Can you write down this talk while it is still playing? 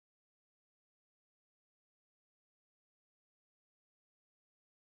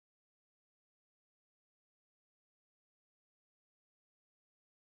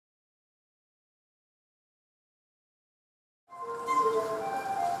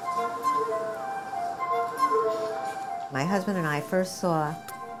My husband and I first saw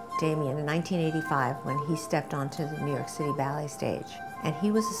Damian in 1985 when he stepped onto the New York City Ballet stage. And he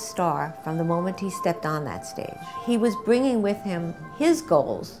was a star from the moment he stepped on that stage. He was bringing with him his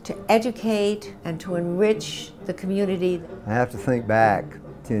goals to educate and to enrich the community. I have to think back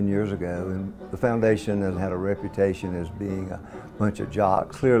 10 years ago, and the foundation has had a reputation as being a bunch of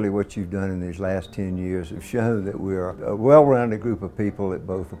jocks. Clearly what you've done in these last 10 years have shown that we're a well-rounded group of people that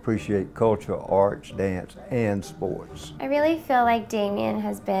both appreciate culture, arts, dance, and sports. I really feel like Damian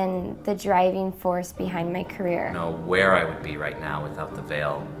has been the driving force behind my career. I don't know where I would be right now without the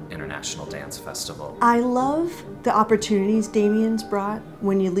Vail International Dance Festival. I love the opportunities Damian's brought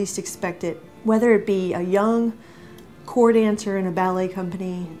when you least expect it, whether it be a young core dancer in a ballet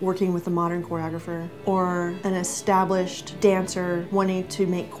company working with a modern choreographer, or an established dancer wanting to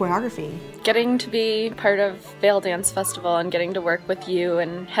make choreography. Getting to be part of Vail Dance Festival and getting to work with you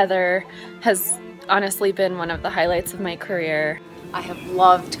and Heather has honestly been one of the highlights of my career. I have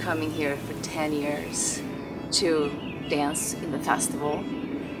loved coming here for 10 years to dance in the festival,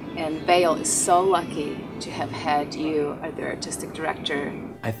 and Vail is so lucky to have had you as their artistic director.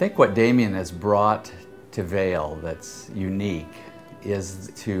 I think what Damian has brought to Vail that's unique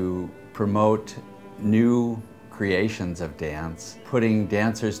is to promote new creations of dance, putting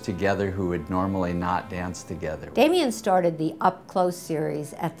dancers together who would normally not dance together. Damian started the Up Close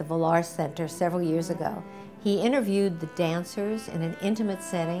series at the Vail Center several years ago. He interviewed the dancers in an intimate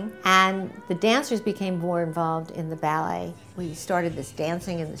setting, and the dancers became more involved in the ballet. We started this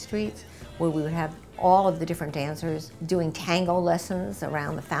dancing in the streets, where we would have all of the different dancers doing tango lessons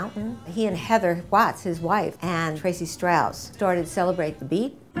around the fountain. He and Heather Watts, his wife, and Tracy Strauss started Celebrate the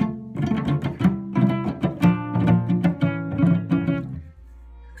Beat.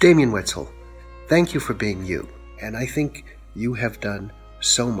 Damian Woetzel, thank you for being you, and I think you have done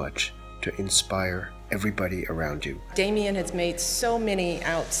so much to inspire everybody around you. Damian has made so many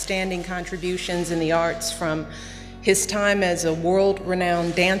outstanding contributions in the arts, from his time as a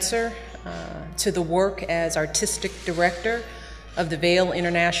world-renowned dancer to the work as artistic director of the Vail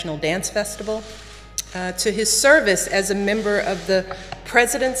International Dance Festival, to his service as a member of the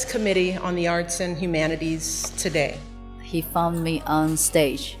President's Committee on the Arts and Humanities today. He found me on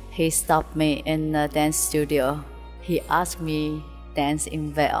stage. He stopped me in the dance studio. He asked me to dance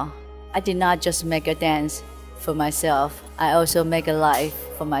in Vail. I did not just make a dance for myself, I also make a life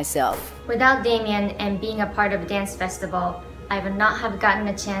for myself. Without Damian and being a part of the dance festival, I would not have gotten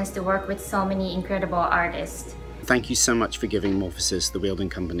a chance to work with so many incredible artists. Thank you so much for giving Morphosis, the wielding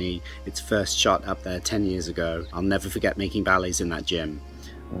company, its first shot up there 10 years ago. I'll never forget making ballets in that gym.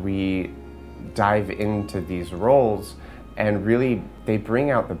 We dive into these roles, and really they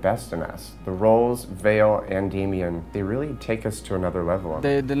bring out the best in us. The roles, Vail and Damian, they really take us to another level.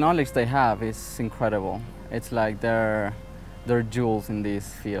 The knowledge they have is incredible. It's like they're jewels in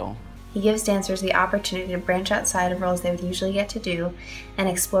this field. He gives dancers the opportunity to branch outside of roles they would usually get to do and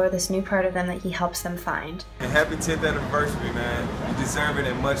explore this new part of them that he helps them find. And happy 10th anniversary, man. You deserve it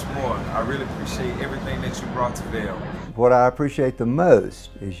and much more. I really appreciate everything that you brought to Vail. What I appreciate the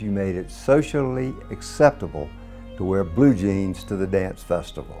most is you made it socially acceptable to wear blue jeans to the dance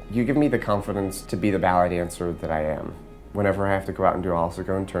festival. You give me the confidence to be the ballet dancer that I am. Whenever I have to go out and do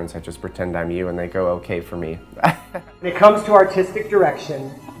also-go and turns, I just pretend I'm you and they go okay for me. When it comes to artistic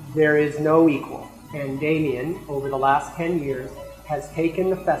direction, there is no equal, and Damian, over the last 10 years, has taken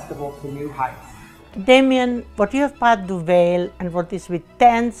the festival to new heights. Damian, what you have brought to Vail and what is with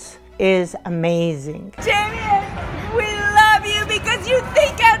dance is amazing. Damian, we love you because you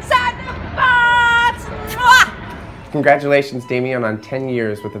think outside the box! Mwah! Congratulations, Damian, on 10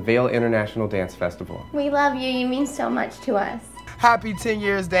 years with the Vail International Dance Festival. We love you. You mean so much to us. Happy 10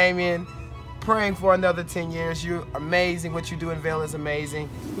 years, Damian. Praying for another 10 years. You're amazing. What you do in Vail is amazing.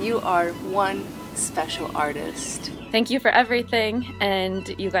 You are one special artist. Thank you for everything, and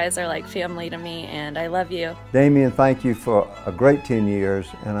you guys are like family to me, and I love you. Damian, thank you for a great 10 years,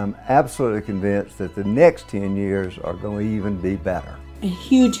 and I'm absolutely convinced that the next 10 years are going to even be better. A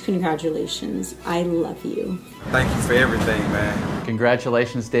huge congratulations. I love you. Thank you for everything, man.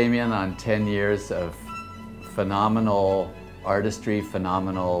 Congratulations, Damian, on 10 years of phenomenal artistry,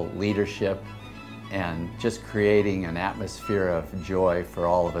 phenomenal leadership, and just creating an atmosphere of joy for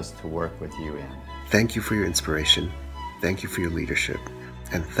all of us to work with you in. Thank you for your inspiration. Thank you for your leadership.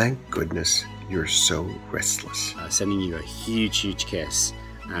 And thank goodness you're so restless. Sending you a huge, huge kiss,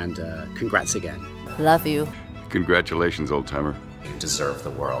 and congrats again. Love you. Congratulations, old-timer. You deserve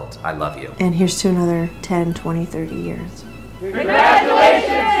the world. I love you. And here's to another 10, 20, 30 years. Congratulations,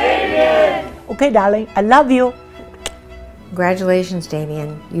 Damian! Okay, darling, I love you. Congratulations,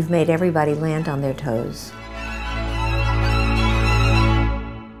 Damian. You've made everybody land on their toes.